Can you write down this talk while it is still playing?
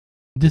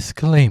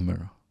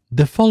Disclaimer.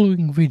 The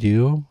following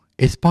video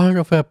is part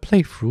of a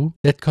playthrough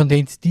that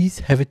contains these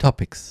heavy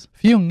topics.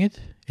 Viewing it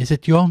is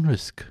at your own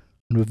risk.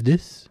 And with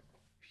this,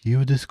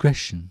 viewer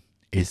discretion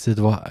is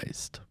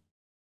advised.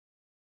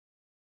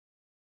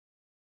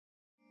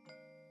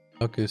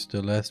 Okay, it's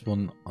the last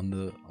one on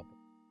the...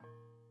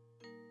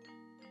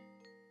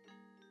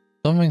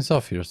 Something's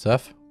off here,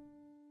 Seth.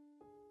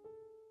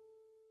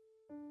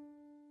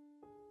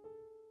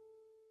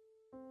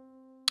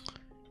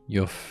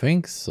 You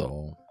think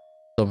so?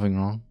 Something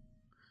wrong?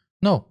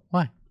 No,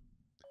 why?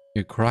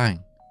 You're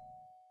crying.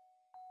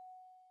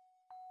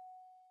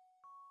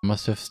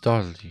 Must have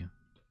startled you.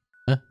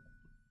 Huh?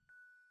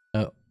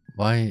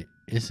 Why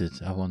is it,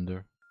 I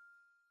wonder?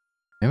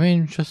 I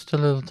mean, just a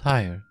little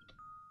tired.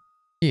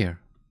 Here.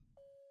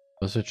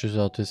 He stretches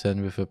out his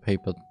hand with a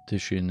paper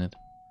tissue in it.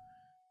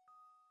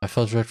 I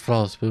felt red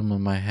flowers bloom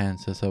on my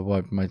hands as I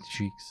wiped my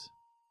cheeks.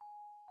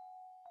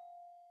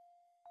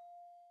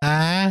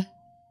 Ah!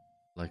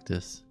 Like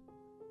this.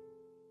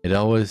 It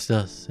always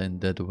does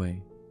end that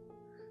way.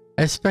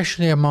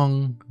 Especially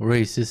among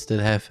races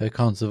that have a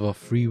concept of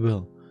free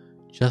will,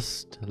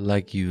 just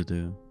like you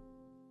do.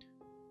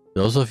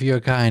 Those of your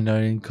kind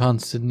are in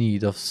constant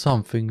need of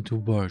something to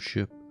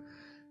worship,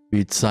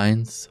 be it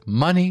science,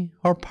 money,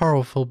 or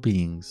powerful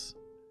beings.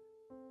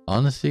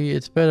 Honestly,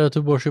 it's better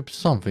to worship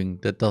something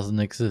that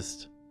doesn't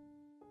exist.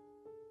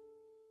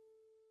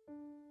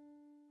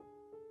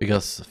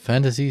 Because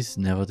fantasies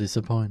never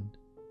disappoint.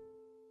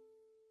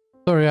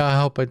 Sorry, I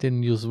hope I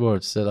didn't use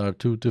words that are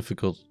too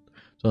difficult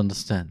to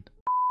understand.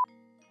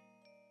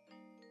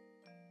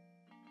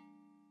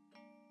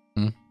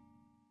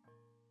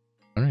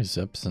 Henry's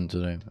absent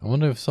today. I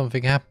wonder if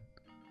something happened.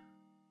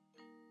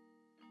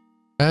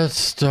 Let's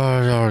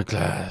start our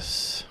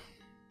class.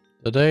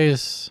 Today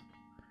is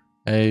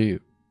a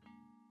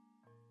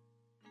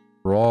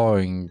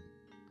drawing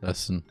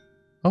lesson.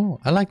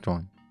 Oh, I like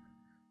drawing.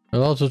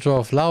 We'll also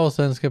draw flowers,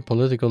 landscape,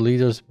 political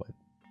leaders.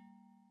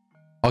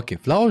 Okay,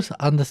 flowers,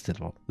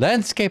 understandable.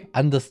 Landscape,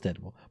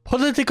 understandable.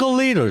 Political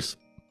leaders.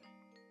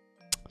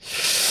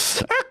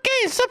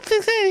 Okay,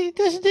 something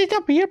doesn't need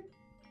up here.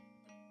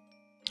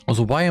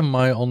 Also, why am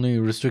I only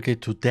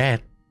restricted to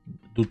that,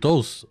 to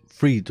those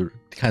three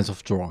kinds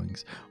of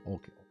drawings?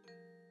 Okay.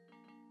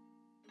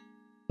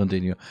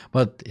 Continue.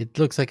 But it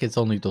looks like it's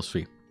only those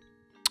three.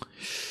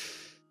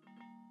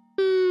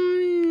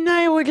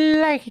 I would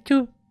like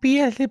to be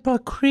a little more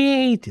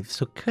creative,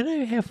 so can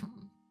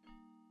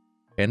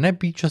I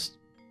be just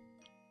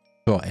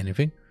draw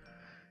anything?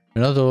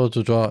 You're not allowed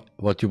to draw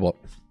what you want.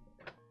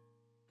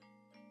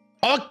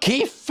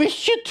 Okay,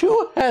 fish you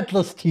too,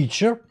 headless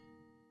teacher.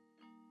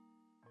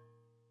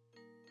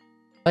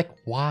 Like,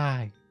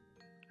 why?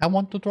 I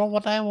want to draw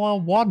what I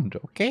want,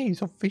 okay?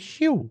 So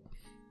fish you.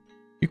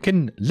 You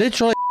can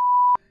literally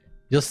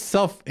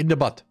yourself in the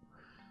butt.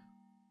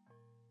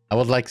 I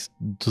would like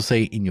to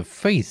say in your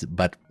face,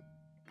 but...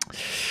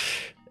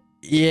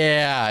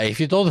 yeah, if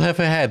you don't have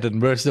a head,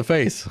 then where's the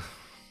face?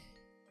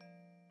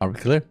 Are we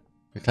clear?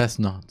 The class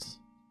nods.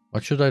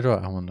 What should I draw?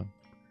 I wonder.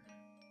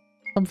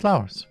 Some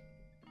flowers.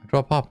 I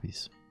draw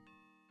poppies.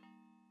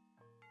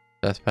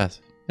 That's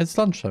passive. It's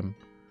lunchtime.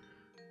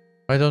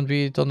 Why don't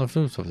we eat on the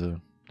fruits of the...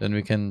 Then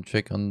we can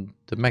check on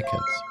the mech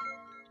heads.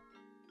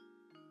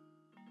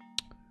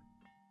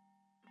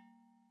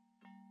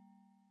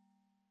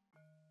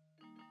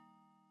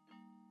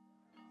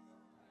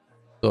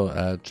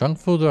 So, junk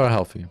food or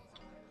healthy?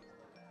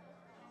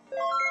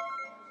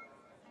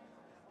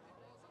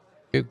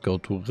 Okay, go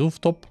to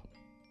rooftop.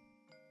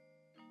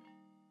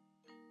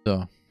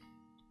 So.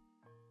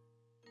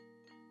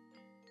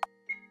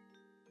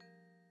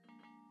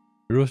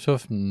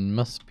 Rooftop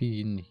must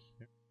be in here.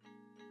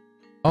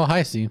 Oh,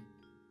 hi, see.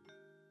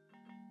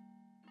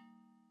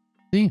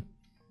 See?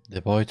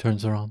 The boy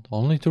turns around,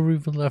 only to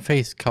reveal a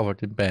face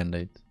covered in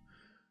band-aids.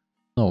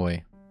 No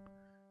way.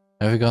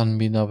 Have you gotten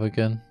beaten up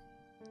again?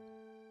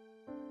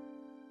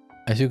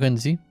 As you can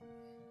see.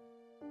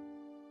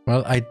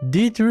 Well, I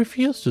did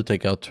refuse to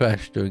take out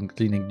trash during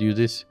cleaning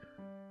duties.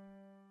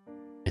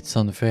 It's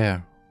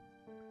unfair.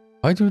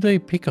 Why do they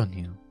pick on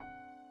you?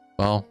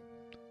 Well,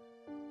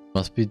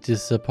 must be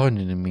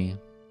disappointed in me.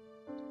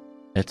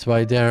 That's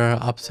why they're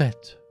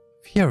upset,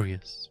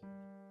 furious.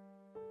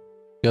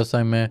 Because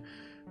I'm a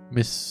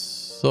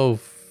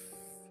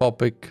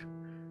misanthropic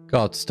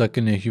god stuck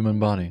in a human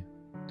body.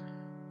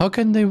 How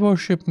can they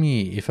worship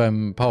me if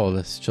I'm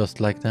powerless just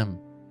like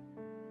them?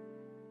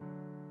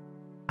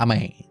 I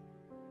mean,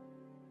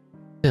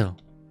 still,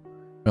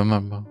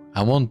 remember,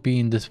 I won't be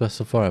in this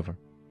vessel forever.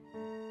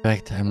 In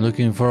fact, I'm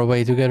looking for a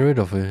way to get rid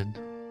of it.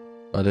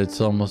 But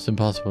it's almost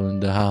impossible in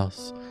the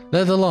house,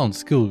 let alone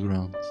school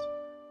grounds.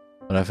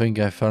 But I think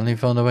I finally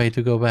found a way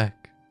to go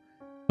back.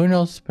 Who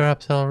knows,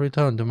 perhaps I'll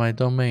return to my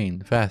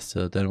domain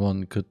faster than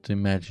one could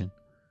imagine.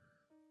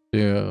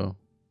 You're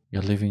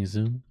leaving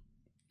soon?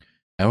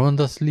 Everyone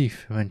does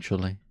leave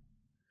eventually.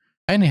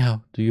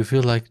 Anyhow, do you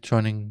feel like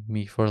joining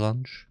me for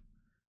lunch?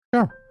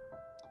 Sure.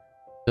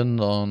 Sit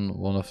on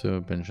one of the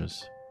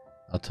benches.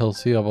 I'll tell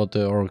you about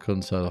the oracle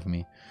inside of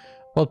me.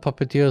 both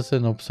puppeteers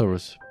and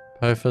observers,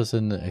 piffers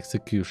and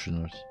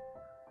executioners.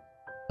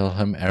 Tell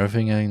him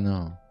everything I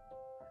know.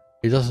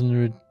 He doesn't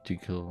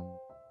ridicule.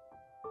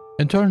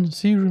 In turn,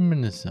 he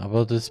reminisces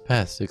about his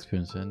past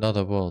experience and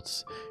other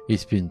worlds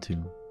he's been to.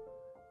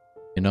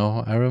 You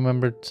know, I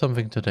remembered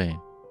something today.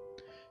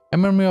 A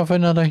memory of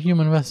another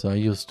human vessel I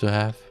used to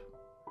have.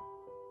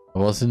 I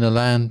was in a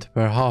land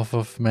where half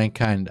of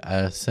mankind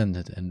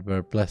ascended and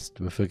were blessed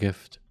with a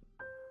gift.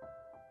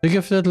 The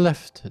gifted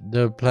left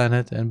the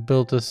planet and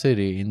built a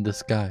city in the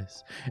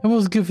skies and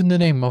was given the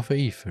name of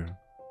Aether.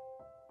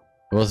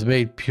 It was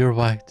made pure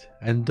white,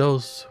 and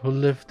those who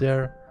lived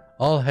there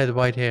all had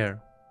white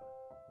hair.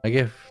 My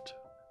gift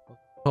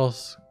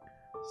was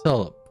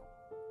called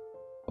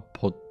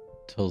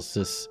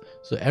apoptosis,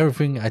 so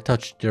everything I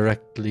touched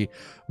directly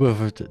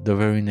withered the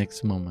very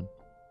next moment.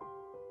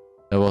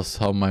 That was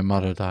how my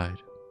mother died.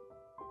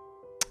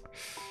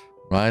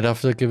 Right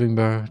after giving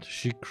birth,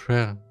 she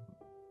cradled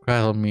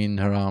me in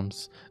her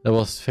arms. That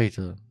was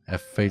fatal, a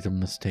fatal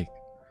mistake.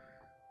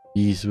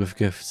 These with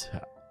gifts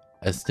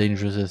as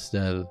dangerous as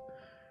that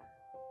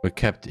were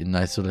kept in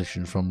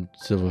isolation from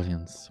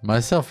civilians,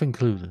 myself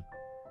included.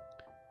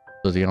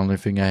 So the only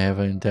thing I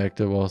ever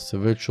interacted was a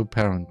virtual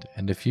parent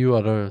and a few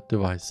other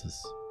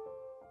devices.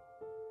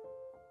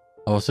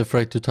 I was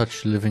afraid to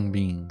touch living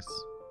beings,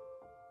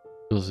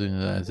 as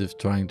if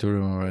trying to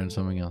remember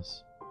something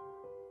else.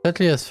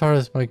 Sadly, as far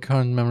as my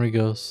current memory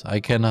goes, I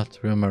cannot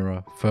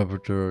remember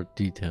further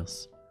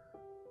details.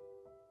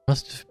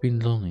 Must have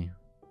been lonely.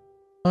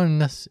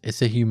 Loneliness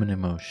is a human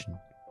emotion.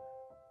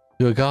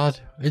 To a god,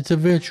 it's a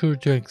virtue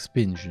to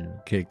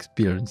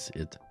experience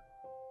it.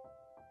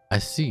 I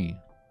see.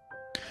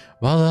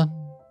 Well then,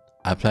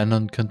 I plan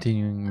on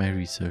continuing my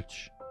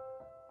research.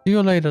 See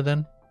you later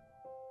then.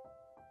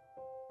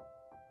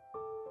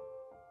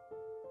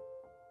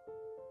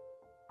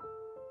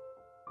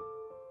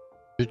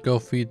 Should go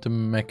feed the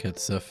mecha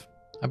stuff.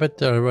 I bet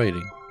they're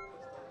waiting.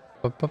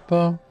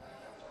 Ba-ba-ba.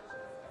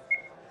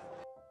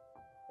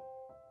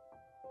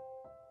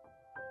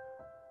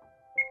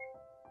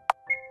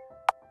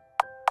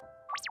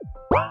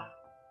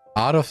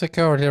 Out of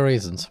security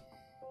reasons.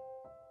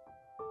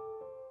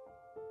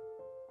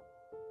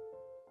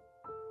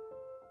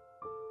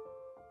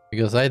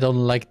 Because I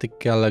don't like the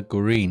color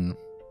green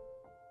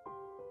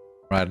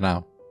right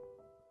now.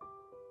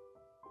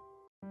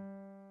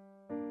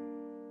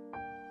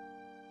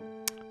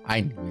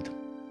 I knew it.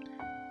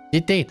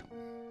 It did.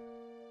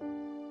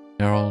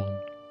 They're all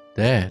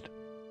dead.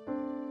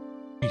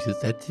 Jesus,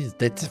 that's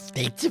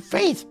a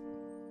face.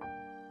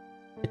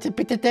 It's a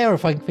bit of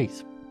terrifying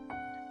face.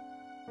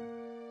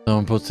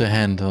 Someone puts a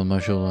hand on my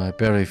shoulder. I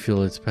barely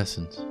feel its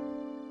presence.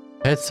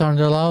 Pets aren't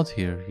allowed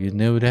here. You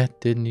knew that,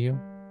 didn't you?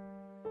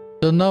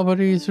 So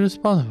nobody is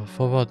responsible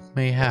for what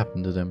may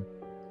happen to them.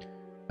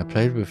 I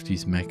played with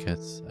these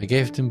mechats. I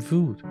gave them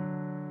food.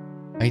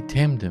 I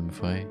tamed them,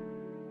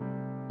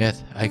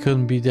 yet I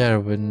couldn't be there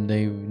when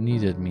they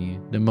needed me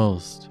the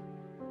most.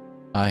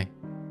 I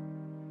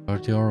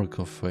heard the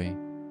Oracle, Faye.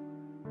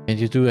 Can't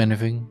you do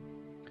anything?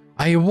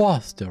 I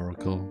was the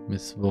Oracle,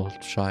 Miss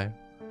Wiltshire.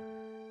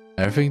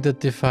 Everything that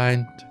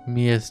defined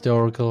me as the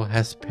Oracle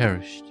has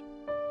perished.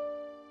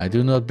 I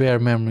do not bear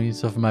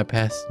memories of my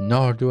past,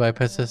 nor do I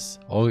possess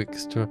all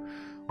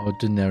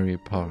extraordinary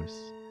powers.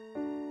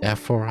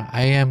 Therefore,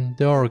 I am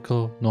the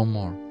Oracle no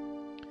more.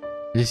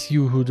 It is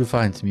you who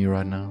defines me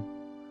right now.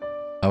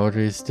 However,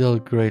 it still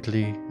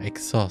greatly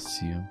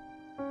exhausts you.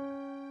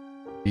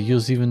 You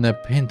use even a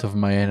hint of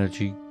my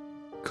energy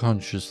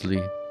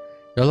consciously.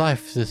 Your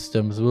life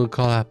systems will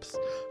collapse,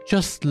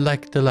 just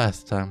like the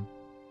last time.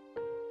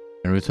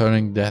 And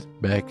returning that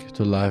back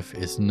to life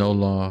is no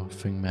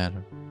laughing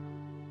matter.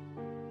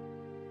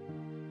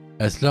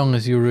 As long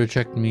as you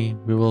reject me,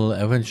 we will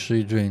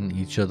eventually drain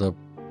each other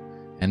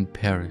and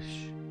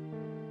perish.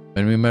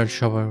 When we merge,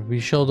 however, we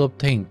shall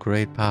obtain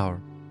great power.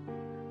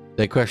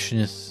 The question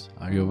is,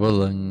 are you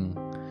willing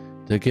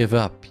to give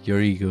up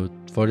your ego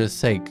for the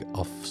sake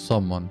of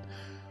someone,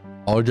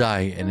 or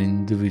die an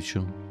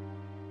individual?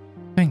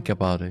 Think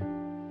about it.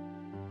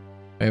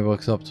 He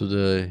walks up to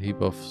the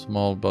heap of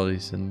small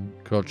bodies and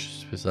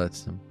crouches beside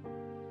them.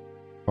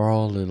 For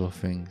all little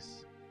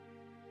things.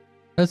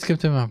 Let's give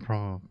them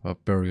a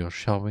burial,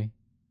 shall we?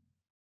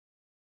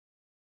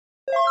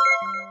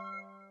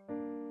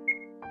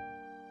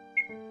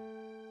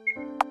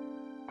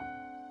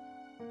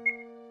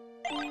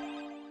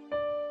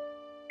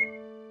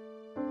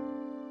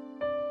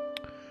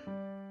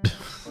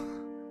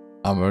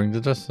 I'm wearing the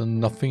dress and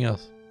nothing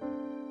else.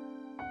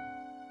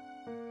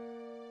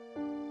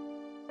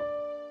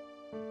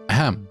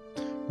 Ahem.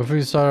 Before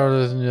you start,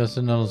 there's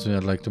an announcement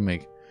I'd like to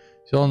make.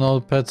 You all know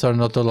pets are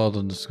not allowed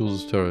on the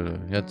school's territory,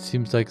 yet it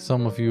seems like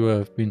some of you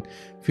have been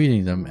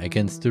feeding them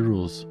against the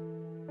rules.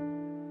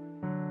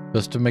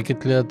 Just to make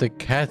it clear, the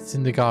cats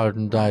in the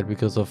garden died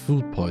because of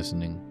food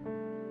poisoning.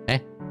 You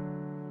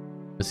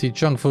see,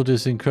 junk food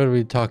is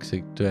incredibly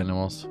toxic to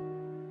animals.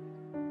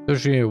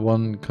 Especially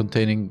one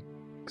containing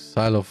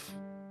xylitol,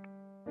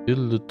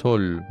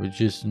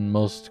 which is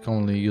most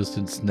commonly used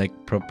in snack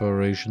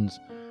preparations.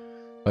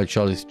 by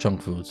Charlie's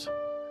junk foods.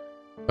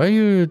 Whether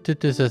you did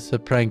this as a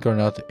prank or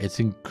not, it's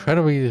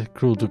incredibly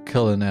cruel to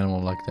kill an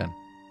animal like that.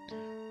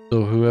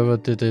 So whoever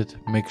did it,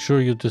 make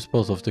sure you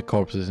dispose of the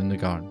corpses in the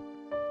garden.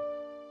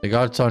 The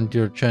guards aren't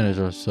your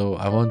janitors, so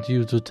I want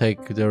you to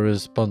take the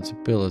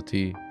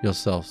responsibility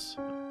yourselves.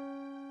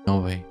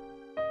 No way.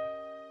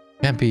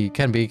 Can't be.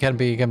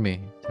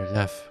 They're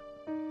deaf.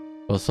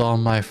 It was all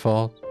my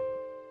fault.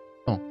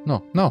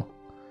 No.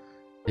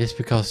 It's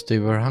because they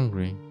were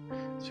hungry.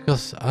 It's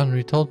because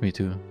Henry told me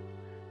to.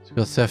 It's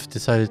because Seth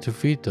decided to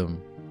feed them.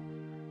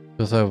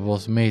 Because I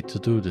was made to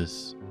do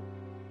this.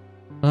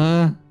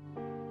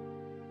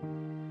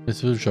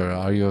 Miss Wilshire,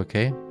 are you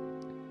okay?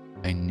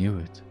 I knew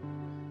it.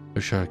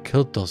 Wilshire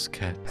killed those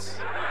cats.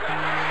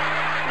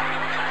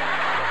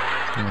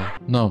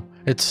 No,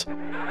 it's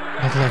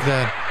not like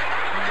that.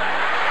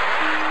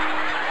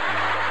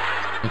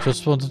 I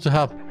just wanted to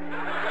help.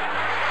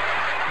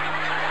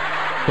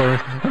 Sorry.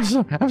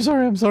 I'm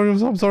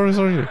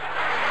sorry.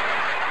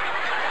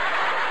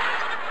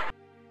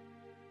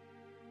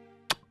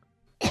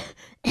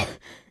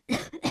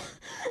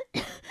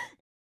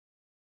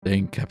 The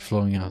ink kept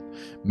flowing out,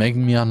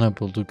 making me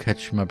unable to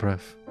catch my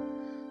breath.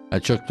 I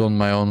choked on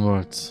my own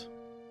words.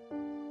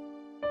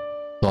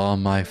 It's all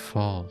my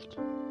fault.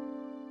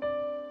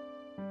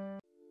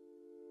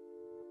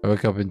 I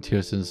woke up in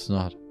tears and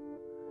snot.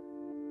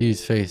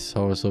 His face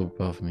hovers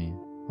above me.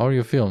 How are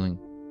you feeling?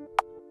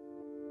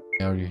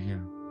 Why are you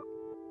here?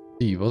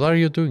 See, what are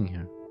you doing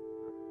here?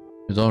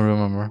 You don't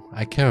remember?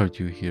 I carried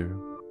you here.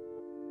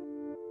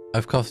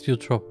 I've caused you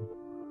trouble.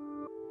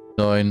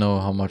 Though I know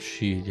how much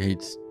she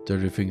hates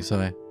dirty things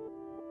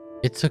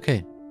It's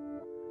okay.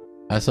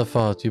 As I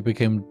thought, you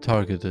became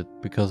targeted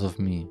because of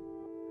me.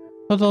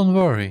 But don't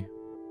worry.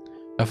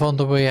 I found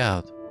a way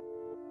out.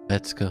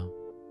 Let's go.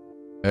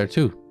 Where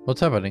to?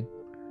 What's happening?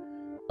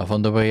 I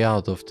found a way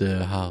out of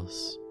the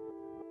house.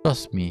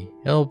 Trust me,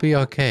 it'll be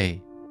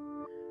okay.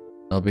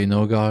 There'll be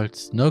no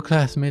guards, no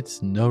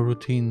classmates, no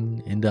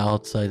routine in the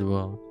outside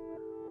world.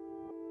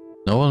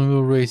 No one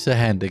will raise a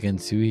hand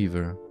against you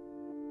either.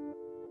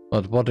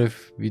 But what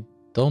if we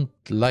don't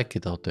like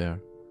it out there?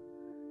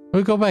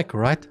 We'll go back,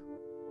 right?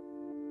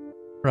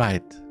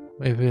 Right,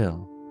 we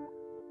will.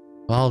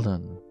 Well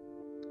done.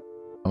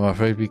 I'm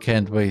afraid we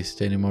can't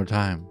waste any more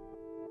time.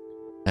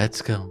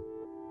 Let's go.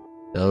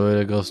 The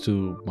elevator goes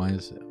to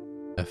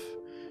 -F.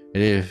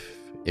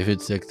 If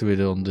it's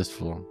activated on this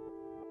floor.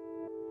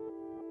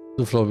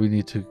 The floor we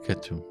need to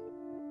get to.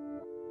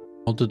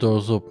 All the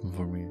doors open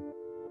for me.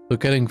 So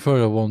getting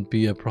further won't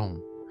be a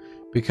problem.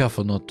 Be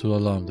careful not to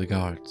alarm the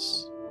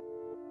guards.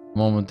 The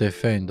moment they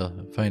find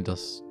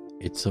us,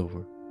 it's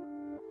over.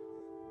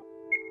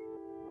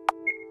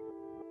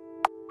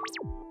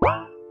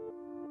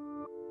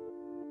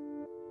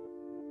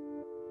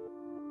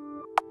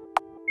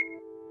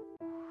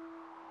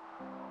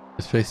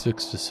 This place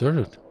looks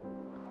deserted.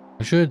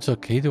 I'm sure it's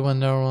okay to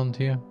wander around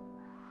here.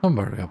 Don't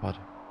worry about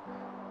it.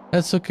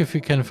 Let's look if we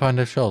can find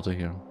a shelter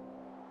here.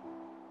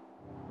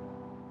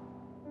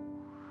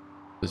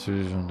 This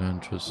is on the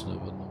entrance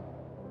level now.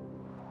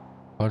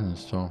 Pardon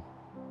store.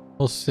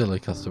 Oh, silly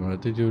customer.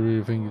 Did you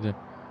really think that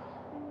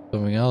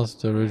something else?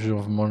 The origin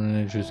of modern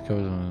age is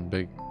covered in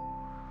big.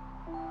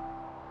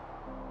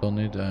 Don't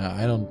need.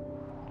 I don't.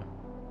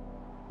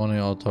 Money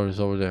authorities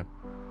over there.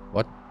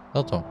 What?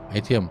 Auto.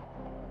 ATM.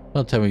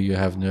 Don't tell me you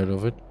haven't heard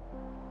of it.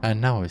 And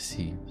now I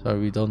see. Sorry,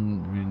 we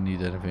don't really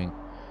need anything.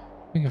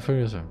 We can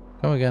figure this out.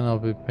 Come again, I'll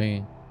be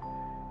paying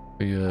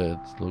for you.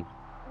 Look.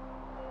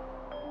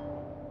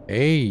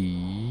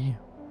 Hey.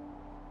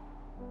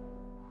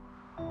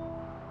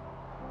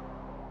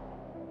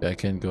 I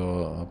can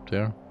go up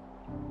there.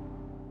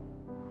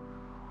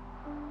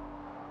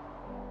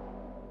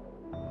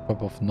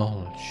 Cup of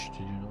knowledge.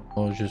 Did you know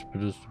knowledge is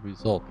produced to be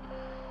sold?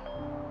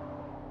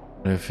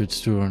 If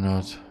it's true or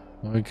not.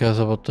 Nobody cares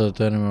about the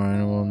enemy or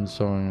anyone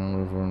storing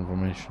over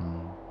information.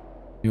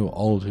 You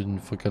old hidden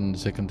forgotten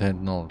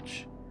second-hand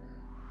knowledge.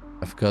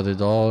 I've got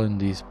it all in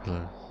these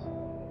pillars.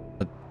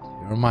 But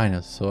you're a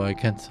minus, so I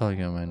can't sell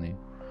you many.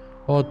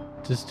 Or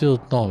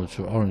distilled knowledge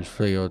of orange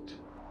flavored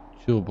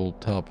chewable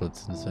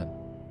tablets instead.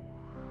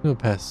 You'll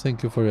pass.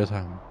 Thank you for your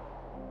time.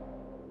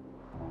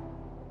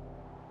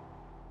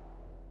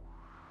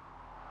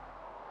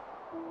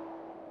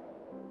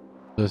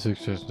 That's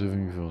just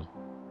living food.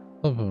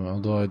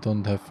 Although I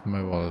don't have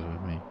my wallet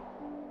with me.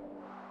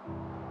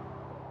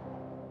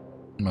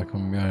 My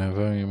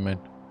computer you made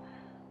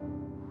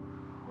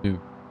two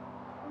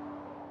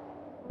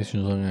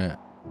missions on an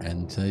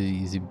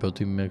anti-easy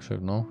protein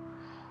milkshake, no?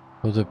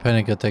 For the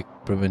panic attack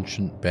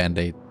prevention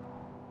band-aid.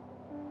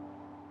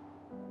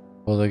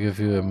 Well, I give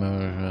you a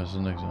memory as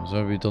the next one.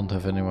 So we don't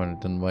have any money,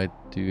 then why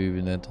do you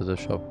even enter the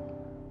shop?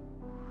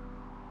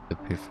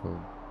 Get paid for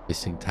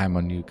wasting time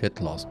on you, get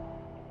lost.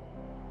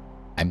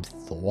 I'm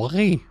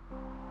sorry.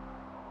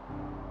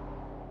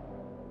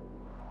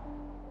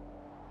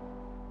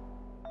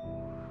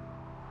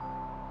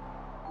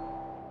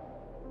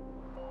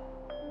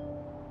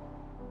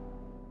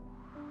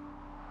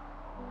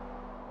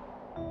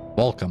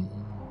 Welcome.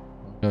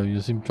 Oh,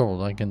 you seem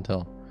troubled, I can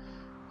tell.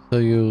 So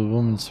you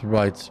women's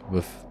rights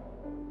with...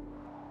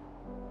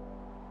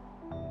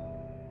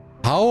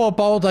 How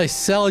about I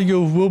sell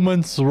you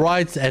women's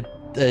rights at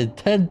a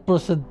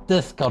 10%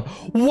 discount?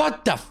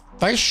 What the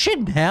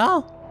fashion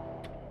hell?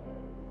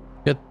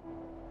 Get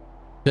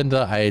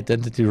gender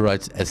identity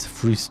rights as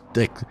free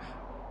stick.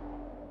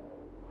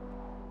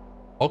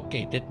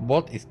 Okay, that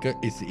what is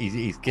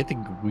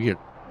getting weird.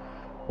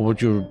 Or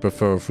would you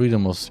prefer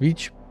freedom of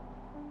speech?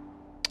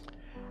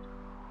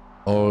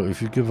 Or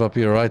if you give up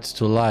your rights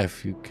to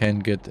life, you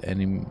can't get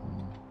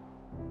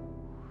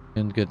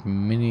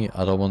many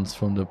other ones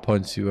from the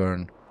points you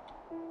earn.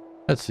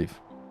 Let's see.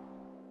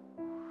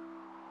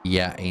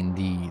 Yeah,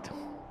 indeed.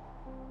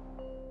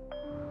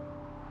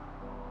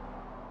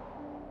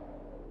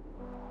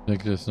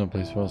 Like there's no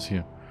place for us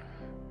here.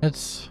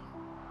 Let's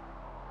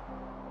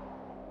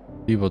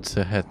see what's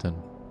ahead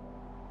then.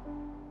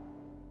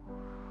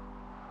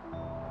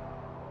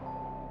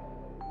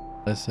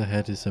 As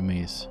ahead is a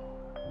maze.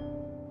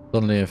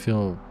 Suddenly I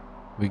feel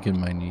weak in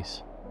my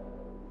knees.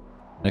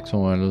 Next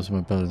one I lose my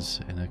balance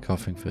in a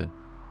coughing fit.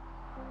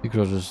 The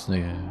just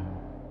are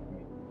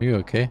you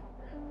okay?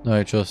 No,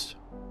 I just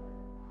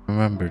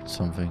remembered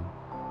something.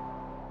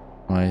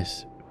 My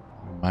eyes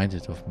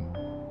reminded of me.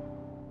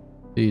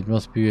 See, it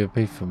must be a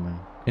painful man.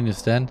 Can you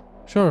stand?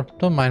 Sure,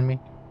 don't mind me.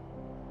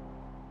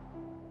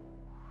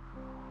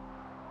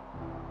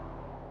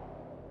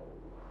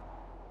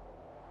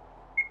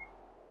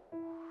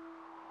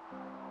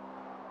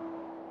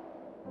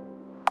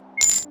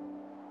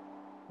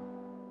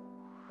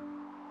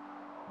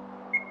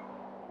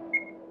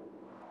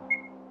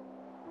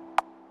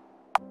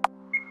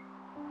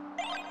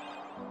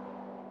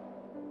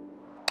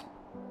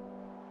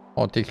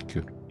 Oh, that's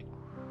cute.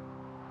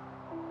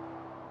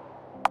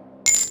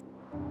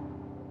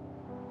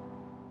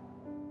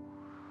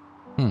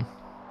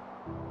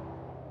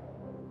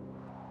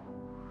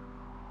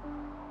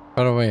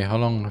 By the way, how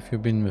long have you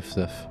been with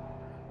Steph?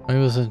 He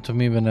was to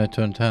me when I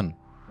turned 10.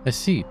 I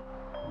see.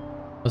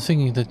 I was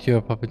thinking that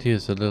your puppeteer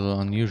is a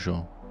little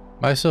unusual.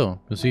 Why so?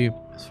 You see,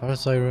 as far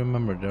as I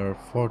remember, there are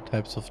 4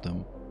 types of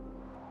them.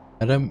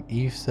 Adam,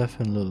 Eve, Steph,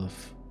 and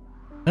Lilith.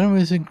 Adam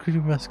is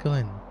incredibly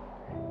masculine.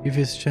 Eve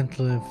is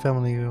gentle and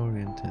family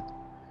oriented.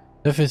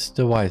 Steph is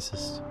the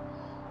wisest.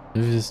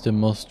 Lilith is the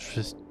most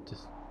twisted.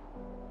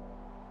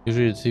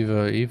 Usually it's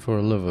either Eve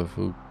or Lilith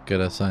who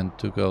get assigned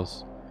to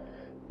girls.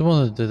 I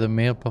wonder that a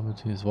male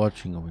puppeteer is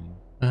watching over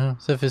you.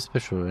 Steph is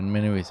special in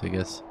many ways, I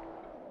guess.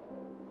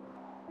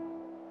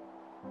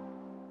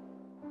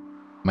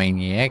 I mean,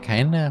 yeah,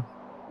 kinda.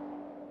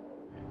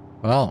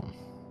 Well.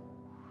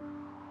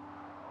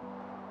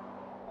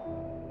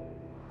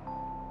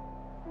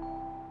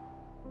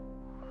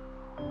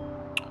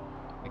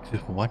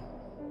 Excuse me, what?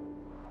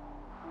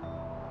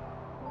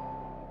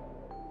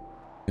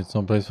 It's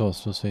someplace for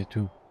us to say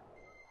too.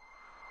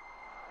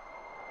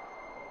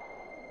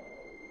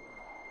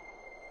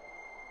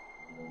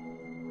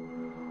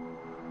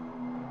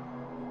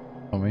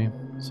 For me?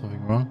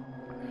 Something wrong?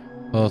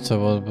 Thought I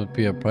would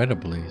be a brighter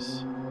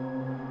place.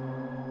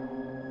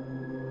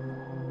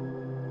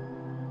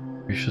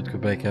 We should go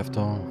back after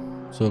all.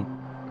 So,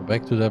 go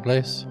back to that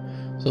place?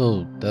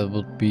 So, that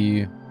would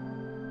be...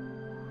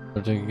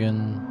 But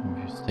again,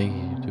 if you stay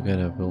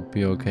together, we'll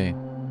be okay.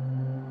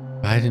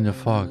 Hide in the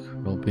fog,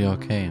 we'll be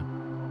okay.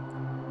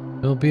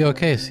 We'll be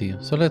okay, see.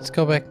 So let's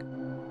go back.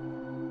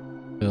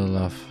 He'll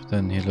laugh,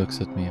 then he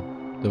looks at me.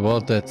 The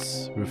world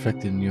that's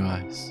reflected in your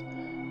eyes.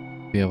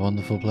 Be a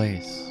wonderful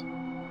place.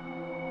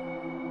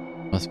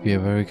 Must be a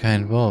very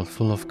kind world,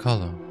 full of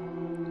color.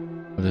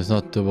 But it's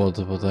not the world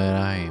that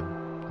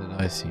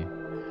I see.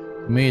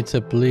 To me it's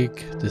a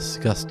bleak,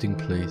 disgusting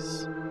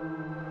place.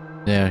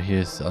 The air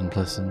here is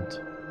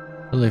unpleasant.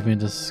 Believe me,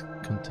 this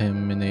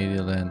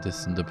contaminated land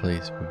isn't the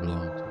place we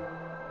belong to.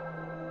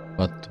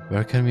 But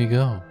where can we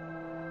go?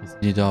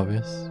 Isn't it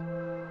obvious?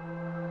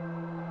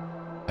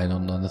 I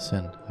don't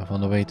understand. I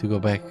found a way to go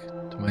back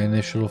to my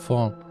initial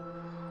form.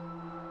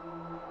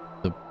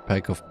 The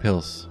pack of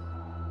pills.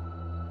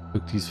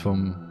 Took these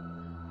from...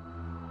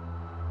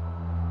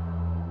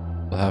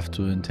 I'll have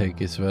to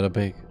intake is rather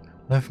big.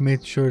 But I've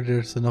made sure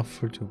there's enough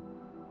for 2.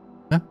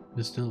 Huh?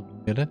 You still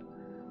get it?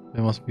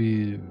 There must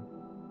be...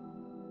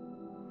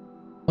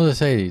 Well, I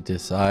say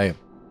this, they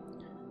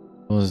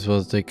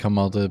come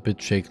out a bit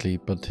shakily,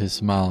 but his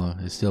smile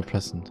is still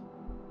present.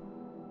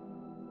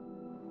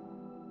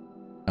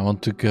 I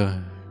want to go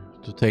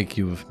to take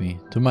you with me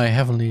to my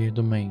heavenly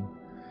domain.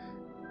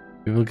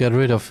 We will get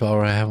rid of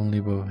our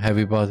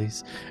heavy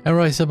bodies and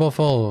rise above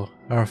all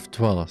earth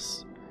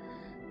dwellers.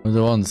 We're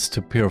the ones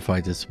to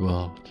purify this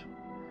world.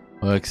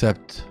 Or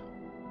accept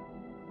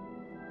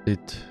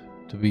it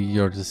to be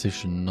your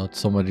decision, not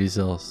somebody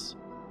else.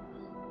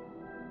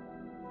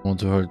 I want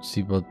to hurt,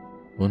 see, but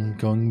wouldn't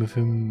going with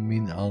him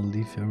mean I'll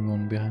leave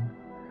everyone behind?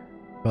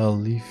 But I'll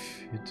leave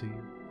you to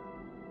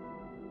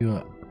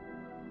you.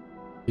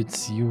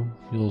 It's you.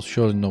 You'll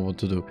surely know what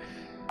to do.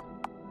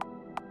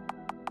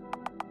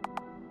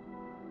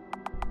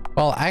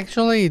 Well,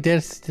 actually,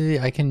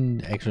 I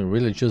can actually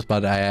really choose,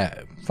 but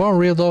For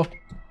real though?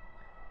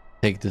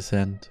 Take this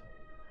hand.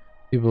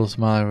 People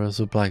smile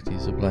so politely,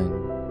 so blind.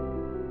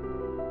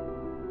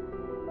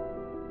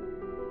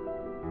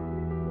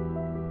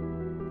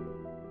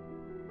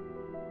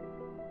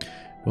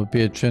 Would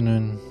be a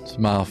genuine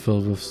smile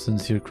filled with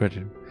sincere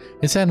gratitude.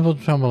 His hand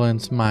would tremble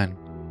in mine.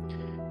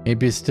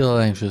 Maybe still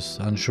anxious,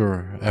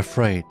 unsure,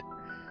 afraid.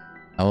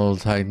 I will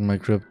tighten my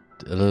grip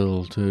a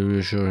little to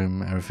reassure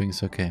him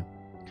everything's okay.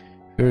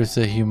 Fear is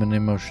a human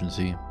emotion,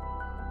 see.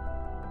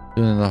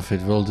 Soon enough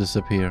it will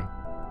disappear.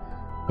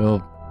 We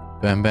will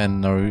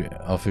abandon our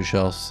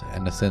officials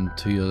and ascend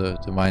to your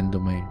divine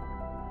domain.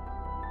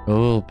 We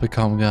will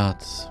become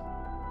gods.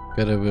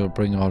 Together we will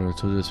bring order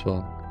to this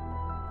world.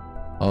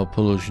 All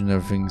pollution,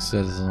 everything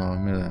that is on our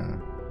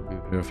mirror will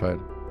be purified.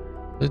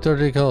 The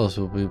dirty colors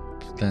will be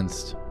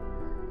cleansed.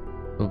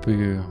 Will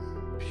be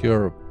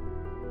pure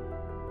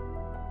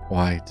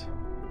white.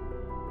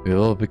 We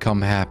will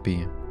become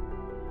happy.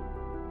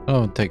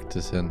 Don't take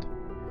this in.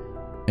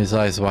 His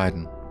eyes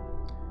widen.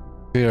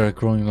 Fear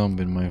growing lump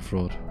in my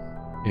throat.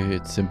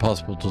 It's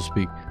impossible to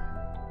speak.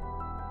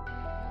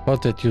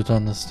 But that you'd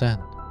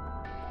understand.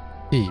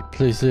 See,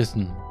 please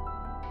listen.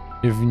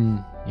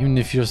 Even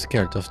if you're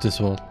scared of this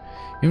world.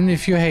 Even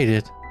if you hate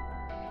it.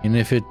 Even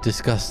if it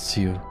disgusts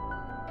you.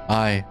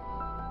 A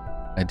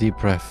deep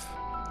breath.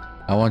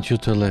 I want you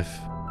to live.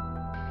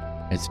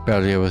 It's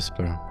barely a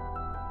whisper.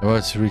 The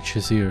words reach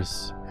his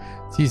ears.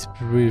 His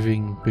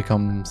breathing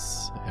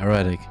becomes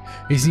erratic.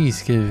 His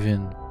knees give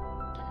in.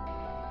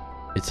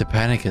 It's a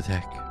panic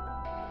attack.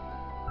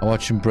 I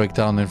watch him break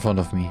down in front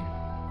of me.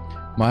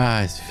 My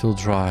eyes feel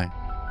dry.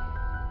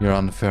 You're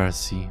unfair,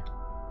 see.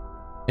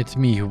 It's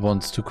me who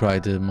wants to cry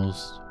the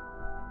most.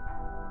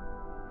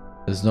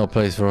 There's no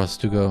place for us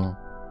to go.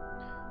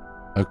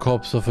 A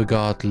corpse of a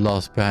god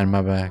lost behind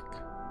my back.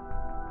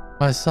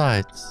 My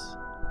sides.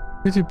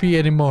 Could it be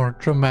any more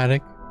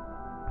dramatic?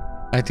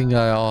 I think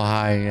I'm all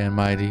high and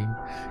mighty,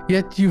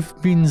 yet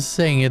you've been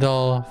saying it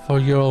all for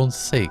your own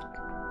sake.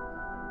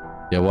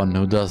 The one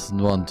who doesn't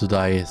want to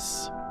die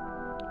is...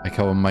 I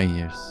cover my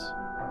ears.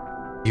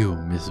 You,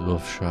 Miss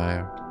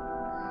Wolfshire.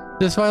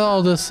 Despite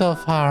all the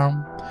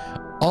self-harm,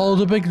 all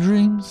the big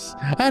dreams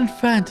and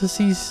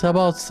fantasies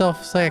about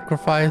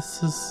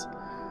self-sacrifices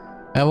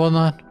and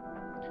whatnot,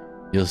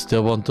 you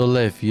still want to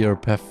live your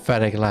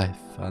pathetic life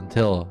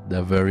until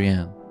the very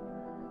end.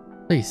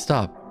 Please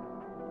stop.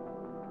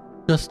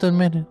 Just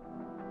admit it.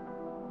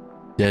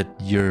 That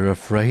you're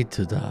afraid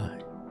to die.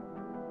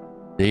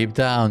 Deep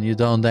down, you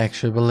don't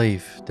actually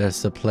believe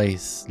there's a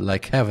place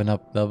like heaven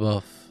up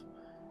above.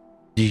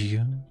 Do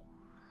you?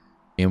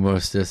 In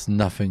worse, there's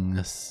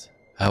nothingness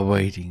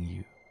awaiting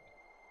you.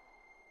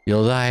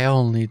 You'll die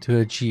only to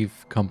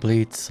achieve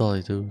complete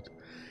solitude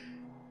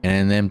in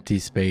an empty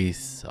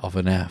space of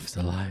an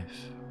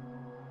afterlife.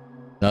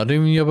 Not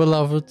even your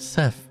beloved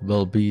Seth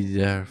will be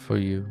there for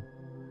you.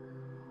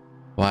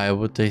 Why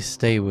would they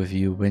stay with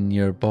you when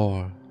you're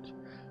bored?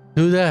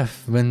 To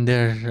death when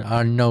there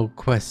are no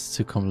quests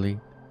to complete.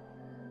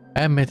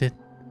 Admit it,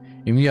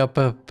 even your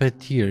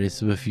puppeteer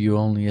is with you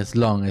only as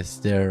long as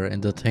they're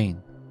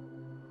entertained.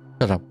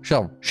 Shut up,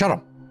 shut up, shut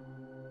up!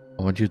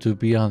 I want you to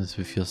be honest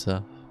with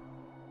yourself.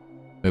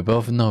 We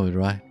both know it,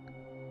 right?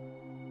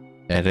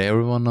 That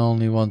everyone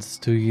only wants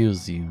to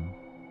use you.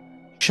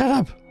 Shut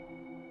up!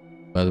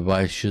 But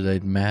why should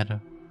it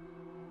matter?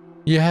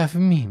 You have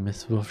me,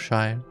 Miss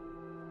Wolfshire.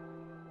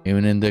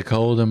 Even in the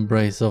cold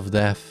embrace of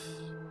death,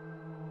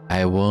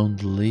 I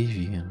won't leave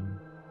you.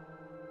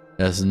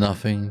 There's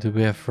nothing to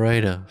be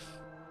afraid of.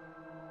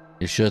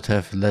 You should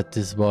have let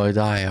this boy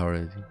die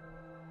already.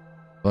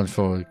 Lunge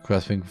forward,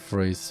 grasping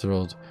for his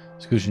throat,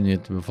 squishing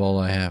it with all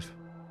I have.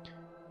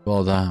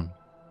 Fall down,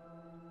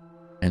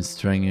 and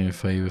strangling your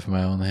face with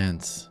my own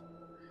hands.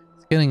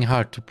 It's getting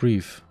hard to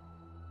breathe.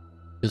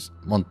 Just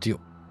want you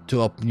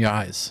to open your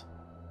eyes.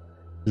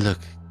 Look,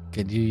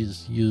 can you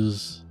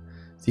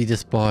see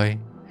this boy?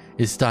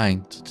 He's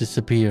dying to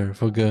disappear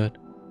for good.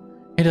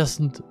 He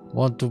doesn't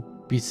want to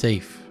be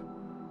safe.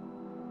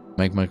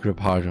 Make my grip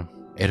harder.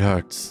 It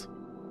hurts.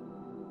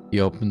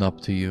 He opened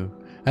up to you.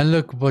 And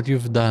look what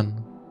you've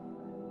done.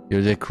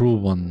 You're the cruel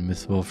one,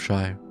 Miss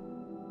Wolfshire.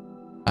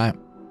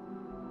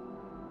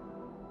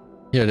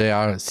 Here they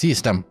are.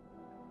 Seize them.